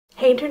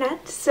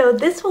internet. So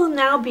this will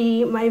now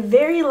be my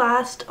very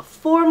last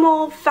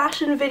formal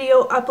fashion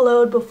video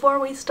upload before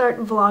we start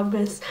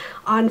Vlogmas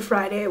on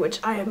Friday, which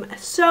I am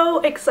so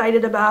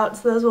excited about.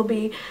 So those will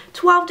be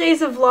 12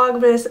 days of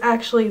Vlogmas,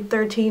 actually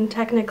 13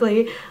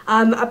 technically,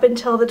 up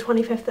until the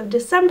 25th of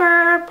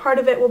December. Part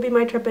of it will be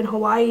my trip in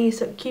Hawaii,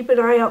 so keep an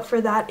eye out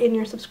for that in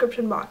your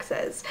subscription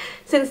boxes.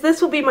 Since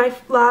this will be my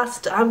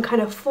last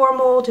kind of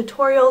formal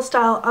tutorial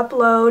style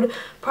upload,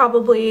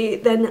 probably,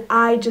 then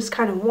I just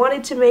kind of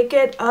wanted to make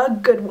it a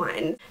good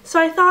one. So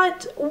I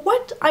thought,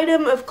 what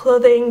item of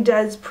clothing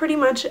does pretty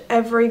much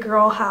every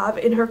girl have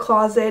in her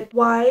closet?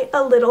 Why,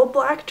 a little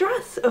black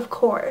dress, of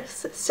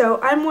course. So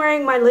I'm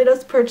wearing my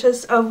latest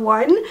purchase of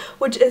one,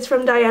 which is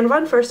from Diane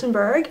von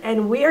Furstenburg,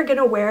 and we are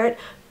gonna wear it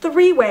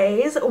 3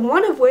 ways,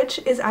 one of which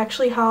is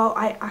actually how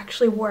I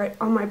actually wore it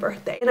on my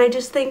birthday. And I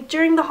just think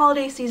during the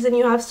holiday season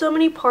you have so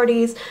many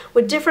parties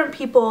with different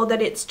people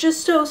that it's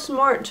just so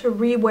smart to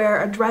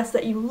rewear a dress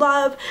that you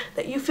love,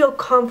 that you feel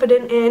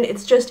confident in.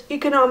 It's just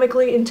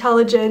economically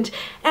intelligent,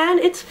 and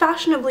it's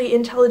fashionably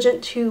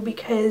intelligent too,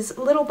 because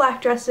little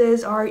black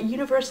dresses are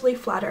universally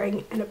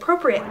flattering and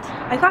appropriate.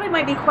 I thought it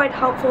might be quite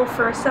helpful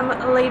for some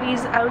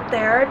ladies out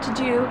there to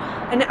do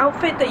an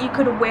outfit that you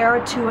could wear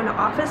to an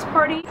office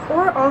party,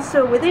 or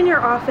also within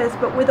your office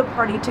but with a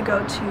party to go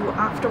to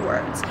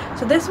afterwards.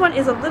 So this one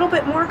is a little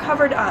bit more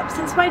covered up.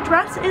 Since my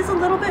dress is a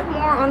little bit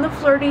more on the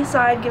flirty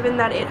side, given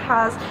that it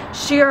has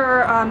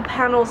sheer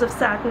panels of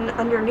satin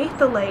underneath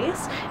the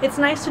lace, it's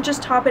nice to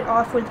just top it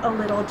off with a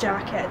little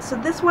jacket. So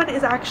this one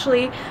is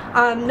actually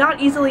not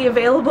easily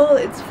available.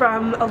 It's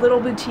from a little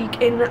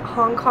boutique in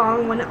Hong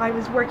Kong. When I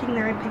was working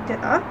there I picked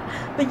it up,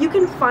 but you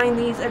can find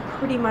these at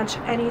pretty much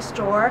any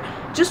store.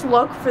 Just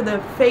look for the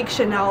fake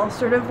Chanel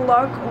sort of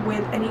look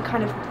with any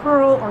kind of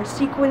pearl or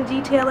sequin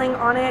detailing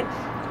on it,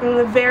 and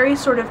a very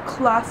sort of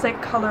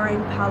classic coloring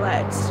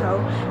palette. So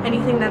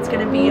anything that's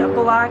going to be a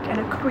black and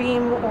a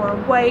cream or a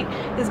white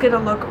is going to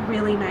look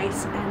really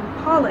nice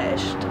and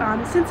polished.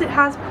 Since it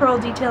has pearl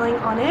detailing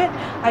on it,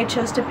 I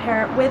chose to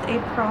pair it with a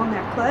pearl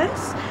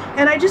necklace,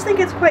 and I just think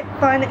it's quite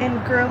fun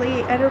and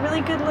girly and a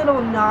really good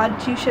little nod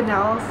to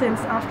Chanel, since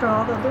after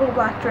all the little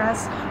black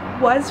dress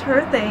was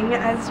her thing,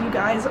 as you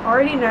guys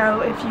already know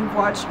if you've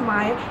watched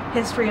my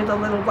history of the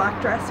little black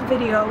dress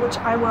video, which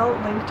I will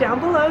link down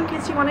below in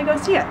case you want to go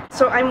see it.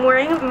 So I'm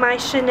wearing my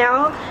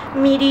Chanel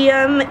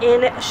medium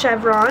in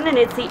Chevron, and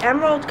it's the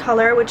emerald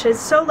color, which is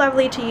so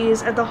lovely to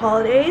use at the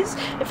holidays.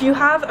 If you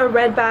have a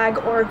red bag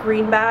or a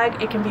green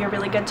bag, it can be a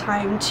really good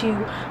time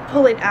to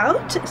pull it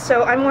out.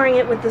 So I'm wearing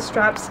it with the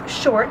straps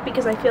short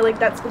because I feel like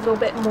that's a little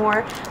bit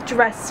more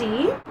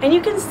dressy. And you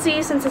can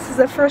see, since this is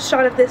the first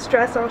shot of this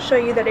dress, I'll show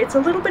you that it's a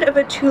little bit of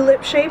a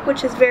tulip shape,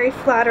 which is very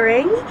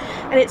flattering,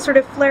 and it sort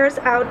of flares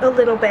out a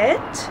little bit.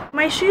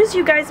 My shoes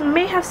you guys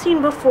may have seen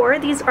before.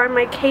 These are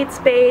my Kate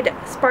Spade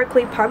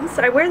sparkly pumps.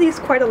 I wear these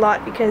quite a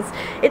lot because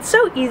it's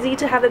so easy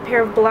to have a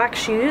pair of black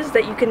shoes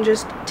that you can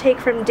just take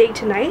from day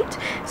to night.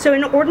 So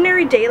in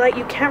ordinary daylight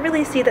you can't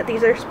really see that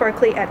these are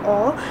sparkly at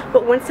all,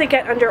 but once they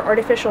get under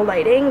artificial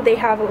lighting they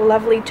have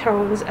lovely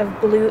tones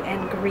of blue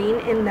and green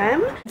in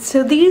them.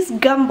 So these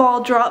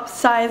gumball drop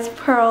size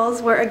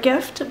pearls were a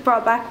gift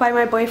brought back by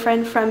my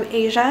boyfriend from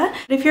Asia.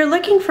 If you're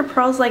looking for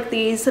pearls like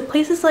these,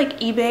 places like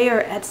eBay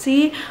or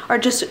Etsy are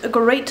just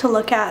great to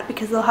look at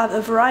because they'll have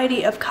a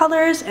variety of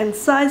colors and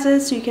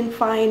sizes, so you can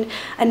find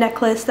a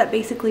necklace that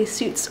basically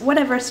suits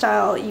whatever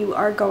style you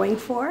are going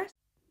for.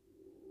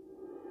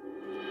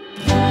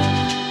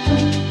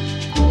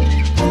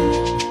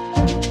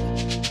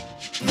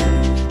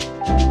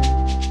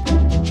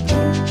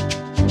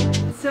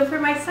 So for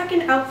my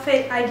second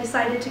outfit, I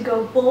decided to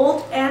go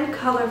bold and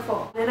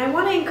colorful. And I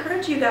want to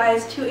encourage you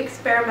guys to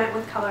experiment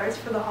with colors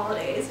for the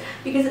holidays,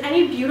 because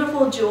any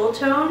beautiful jewel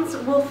tones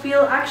will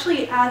feel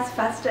actually as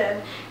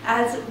festive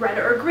as red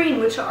or green,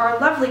 which are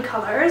lovely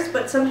colors,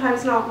 but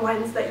sometimes not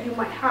ones that you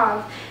might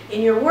have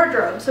in your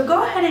wardrobe. So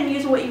go ahead and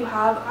use what you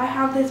have. I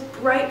have this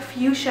bright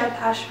fuchsia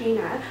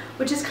pashmina,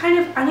 which is kind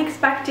of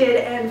unexpected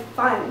and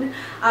fun,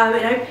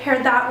 and I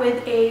paired that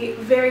with a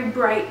very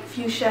bright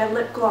fuchsia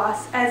lip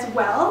gloss as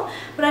well.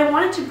 But I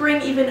wanted to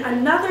bring even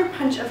another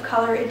punch of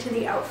color into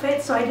the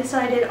outfit, so I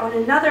decided on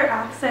another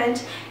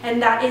accent,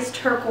 and that is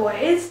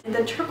turquoise.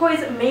 The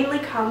turquoise mainly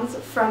comes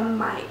from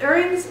my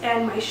earrings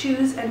and my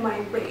shoes and my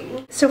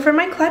ring. So for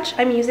my clutch,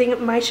 I'm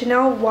using my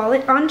Chanel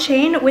wallet on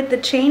chain with the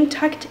chain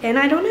tucked in.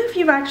 I don't know if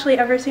you've actually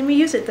ever seen me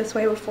use it this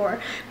way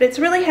before, but it's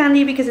really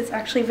handy because it's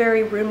actually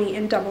very roomy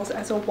and doubles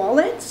as a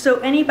wallet. So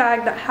any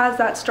bag that has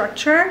that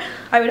structure,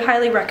 I would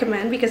highly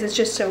recommend, because it's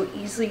just so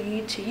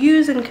easy to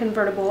use and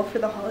convertible for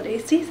the holiday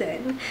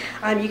season.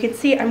 You can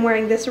see I'm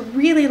wearing this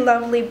really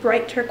lovely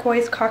bright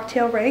turquoise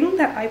cocktail ring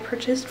that I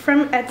purchased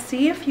from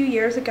Etsy a few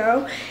years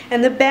ago,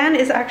 and the band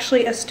is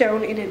actually a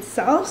stone in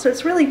itself, so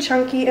it's really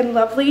chunky and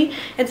lovely,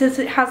 and since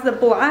it has the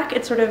black,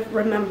 it sort of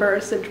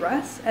remembers the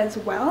dress as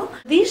well.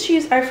 These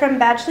shoes are from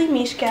Badgley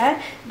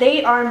Mishka.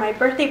 They are my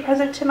birthday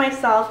present to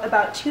myself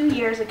about 2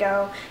 years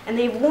ago, and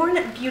they've worn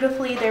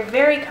beautifully. They're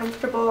very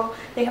comfortable.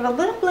 They have a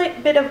little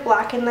bit of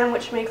black in them,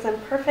 which makes them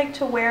perfect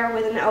to wear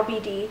with an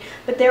LBD,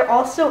 but they're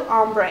also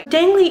ombre.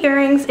 Dangly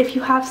earrings, if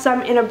you have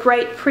some in a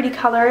bright, pretty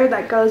color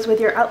that goes with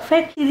your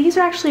outfit. These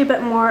are actually a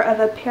bit more of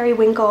a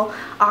periwinkle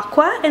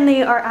aqua, and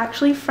they are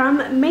actually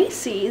from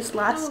Macy's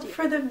last year.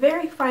 For the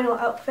very final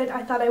outfit,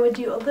 I thought I would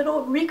do a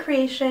little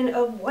recreation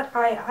of what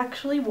I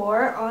actually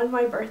wore on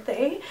my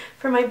birthday.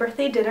 For my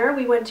birthday dinner,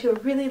 we went to a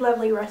really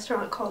lovely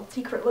restaurant called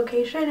Secret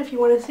Location. If you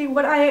want to see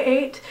what I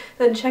ate,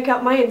 then check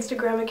out my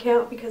Instagram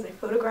account because I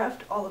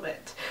photographed all of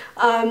it.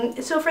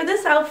 So for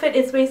this outfit,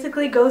 it's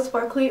basically go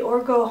sparkly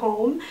or go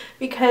home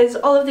because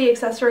all of the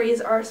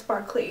accessories are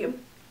sparkly.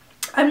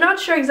 I'm not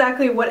sure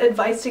exactly what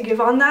advice to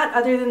give on that,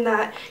 other than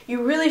that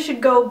you really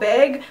should go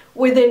big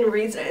within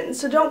reason.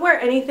 So don't wear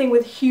anything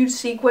with huge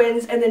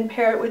sequins and then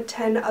pair it with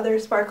 10 other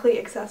sparkly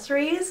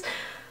accessories.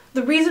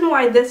 The reason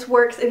why this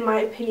works, in my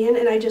opinion,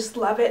 and I just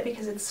love it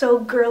because it's so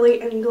girly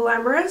and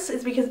glamorous,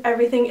 is because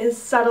everything is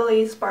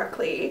subtly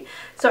sparkly.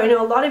 So I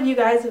know a lot of you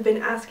guys have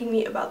been asking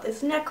me about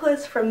this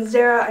necklace from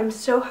Zara. I'm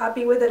so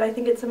happy with it. I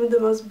think it's some of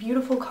the most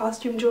beautiful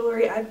costume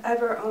jewelry I've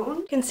ever owned.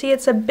 You can see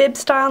it's a bib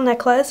style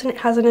necklace and it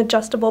has an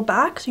adjustable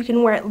back, so you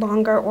can wear it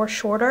longer or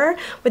shorter.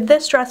 With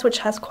this dress, which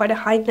has quite a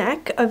high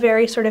neck, a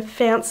very sort of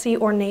fancy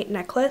ornate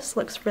necklace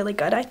looks really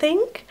good, I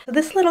think. So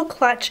this little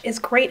clutch is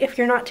great if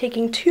you're not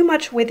taking too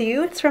much with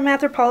you. It's from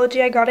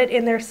Anthropologie. I got it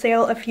in their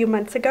sale a few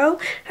months ago.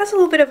 It has a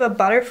little bit of a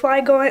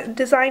butterfly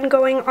design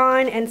going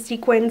on and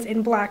sequins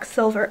in black,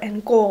 silver,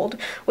 and gold,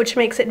 which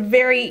makes it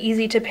very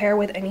easy to pair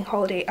with any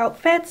holiday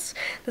outfits.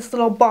 This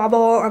little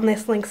bauble on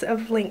this Links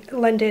of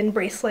London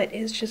bracelet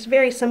is just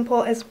very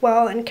simple as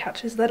well and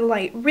catches the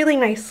light really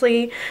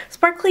nicely.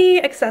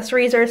 Sparkly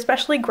accessories are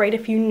especially great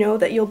if you know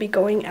that you'll be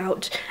going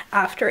out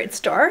after it's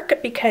dark,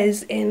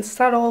 because in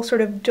subtle, sort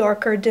of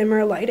darker,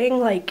 dimmer lighting,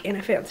 like in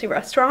a fancy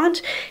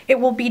restaurant, it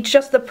will be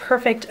just the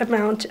perfect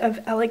amount of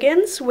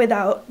elegance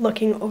without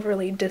looking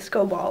overly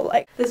disco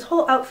ball-like. This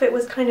whole outfit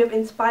was kind of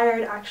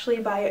inspired actually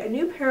by a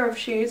new pair of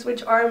shoes,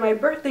 which are my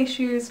birthday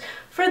shoes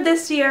for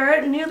this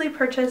year, newly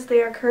purchased.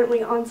 They are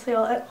currently on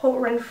sale at Holt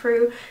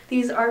Renfrew.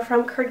 These are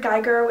from Kurt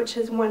Geiger, which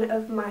is one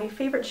of my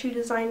favorite shoe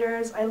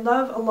designers. I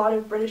love a lot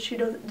of British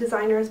shoe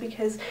designers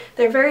because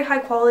they're very high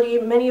quality.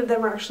 Many of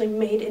them are actually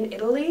made in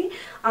Italy,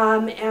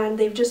 and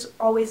they've just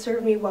always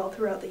served me well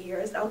throughout the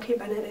years. Elle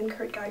Bennett and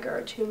Kurt Geiger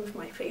are two of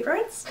my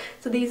favorites.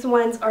 So these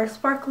ones are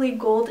sparkly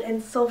gold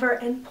and silver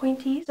and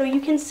pointy. So you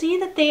can see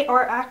that they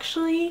are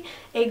actually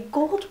a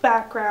gold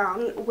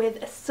background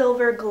with a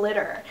silver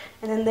glitter,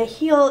 and then the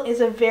heel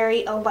is a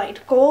very light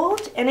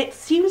gold, and it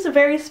seems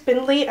very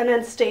spindly and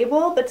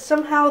unstable, but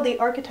somehow the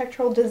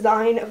architectural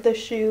design of the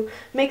shoe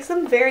makes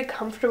them very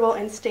comfortable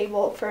and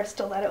stable for a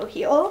stiletto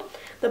heel.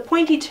 The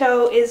pointy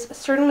toe is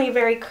certainly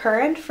very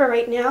current for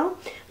right now,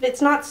 but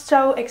it's not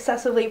so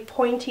excessively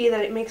pointy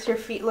that it makes your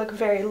feet look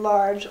very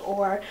large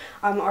or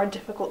are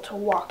difficult to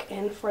walk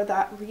in for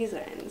that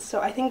reason. So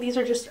I think these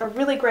are just a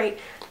really great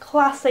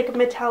classic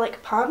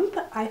metallic pump.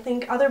 I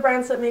think other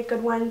brands that make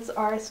good ones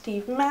are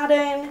Steve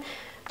Madden,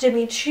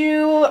 Jimmy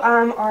Choo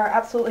are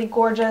absolutely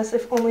gorgeous,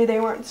 if only they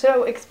weren't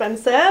so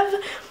expensive.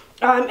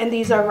 And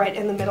these are right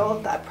in the middle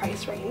of that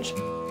price range.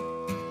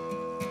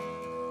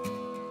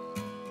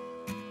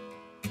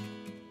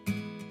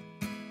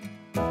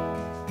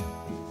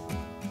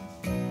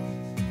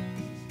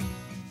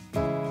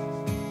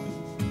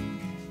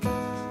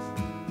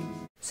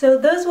 So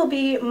those will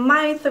be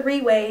my 3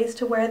 ways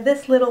to wear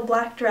this little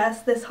black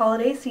dress this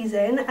holiday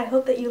season. I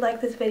hope that you liked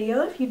this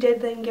video. If you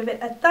did, then give it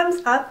a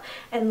thumbs up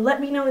and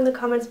let me know in the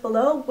comments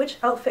below which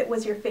outfit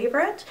was your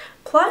favorite.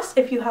 Plus,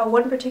 if you have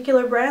one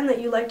particular brand that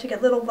you like to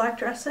get little black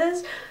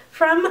dresses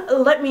from,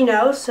 let me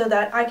know so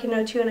that I can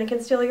know too and I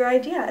can steal your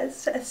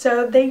ideas.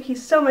 So thank you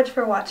so much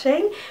for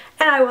watching,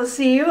 and I will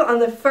see you on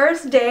the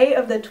first day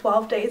of the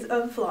 12 days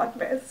of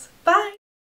Vlogmas. Bye!